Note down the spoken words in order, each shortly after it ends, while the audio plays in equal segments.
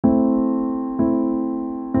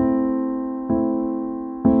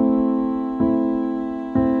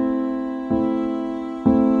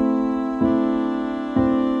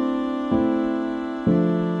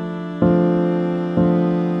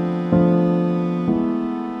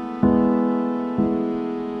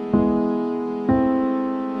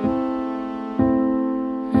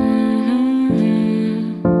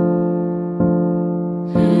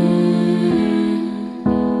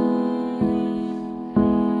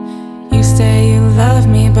love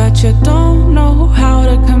me, but you don't know how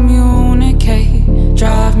to communicate.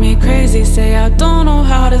 Drive me crazy, say I don't know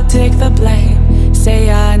how to take the blame. Say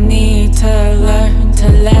I need to learn to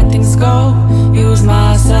let things go. Use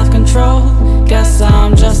my self-control, guess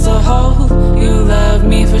I'm just a hole. You love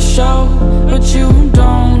me for show, but you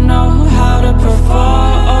don't know how to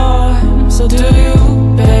perform. So do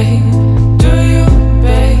you, babe? Do you,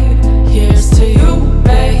 babe? Here's to you,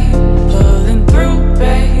 babe. Pulling through,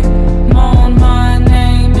 babe. Moan my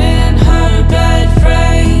name in her bed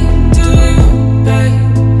frame. Do you, babe?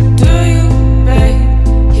 Do you,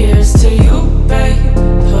 babe? Here's to you, babe.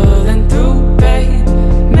 Pulling through, babe.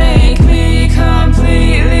 Make me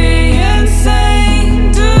completely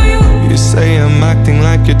insane. Do you? You say I'm acting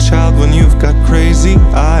like a child when you've got crazy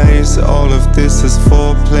eyes. All of this is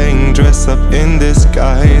for playing dress up in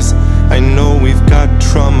disguise. I know we've got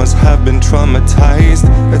traumas, have been traumatized.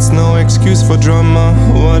 That's no excuse for drama,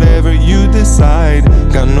 whatever you decide.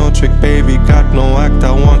 Got no trick, baby, got no act,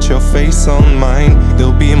 I want your face on mine.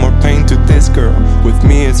 There'll be more pain to this girl, with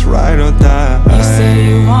me it's ride or die. You say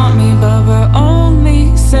you want me, but we're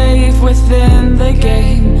only safe within the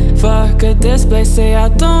game. Fuck a display, say I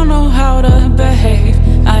don't know how to behave.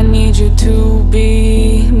 I need you to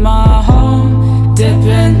be my home. Dip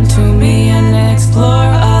into me and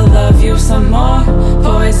explore. I'll love you some more.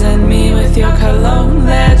 Poison me with your cologne.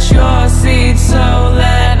 Let your seeds sow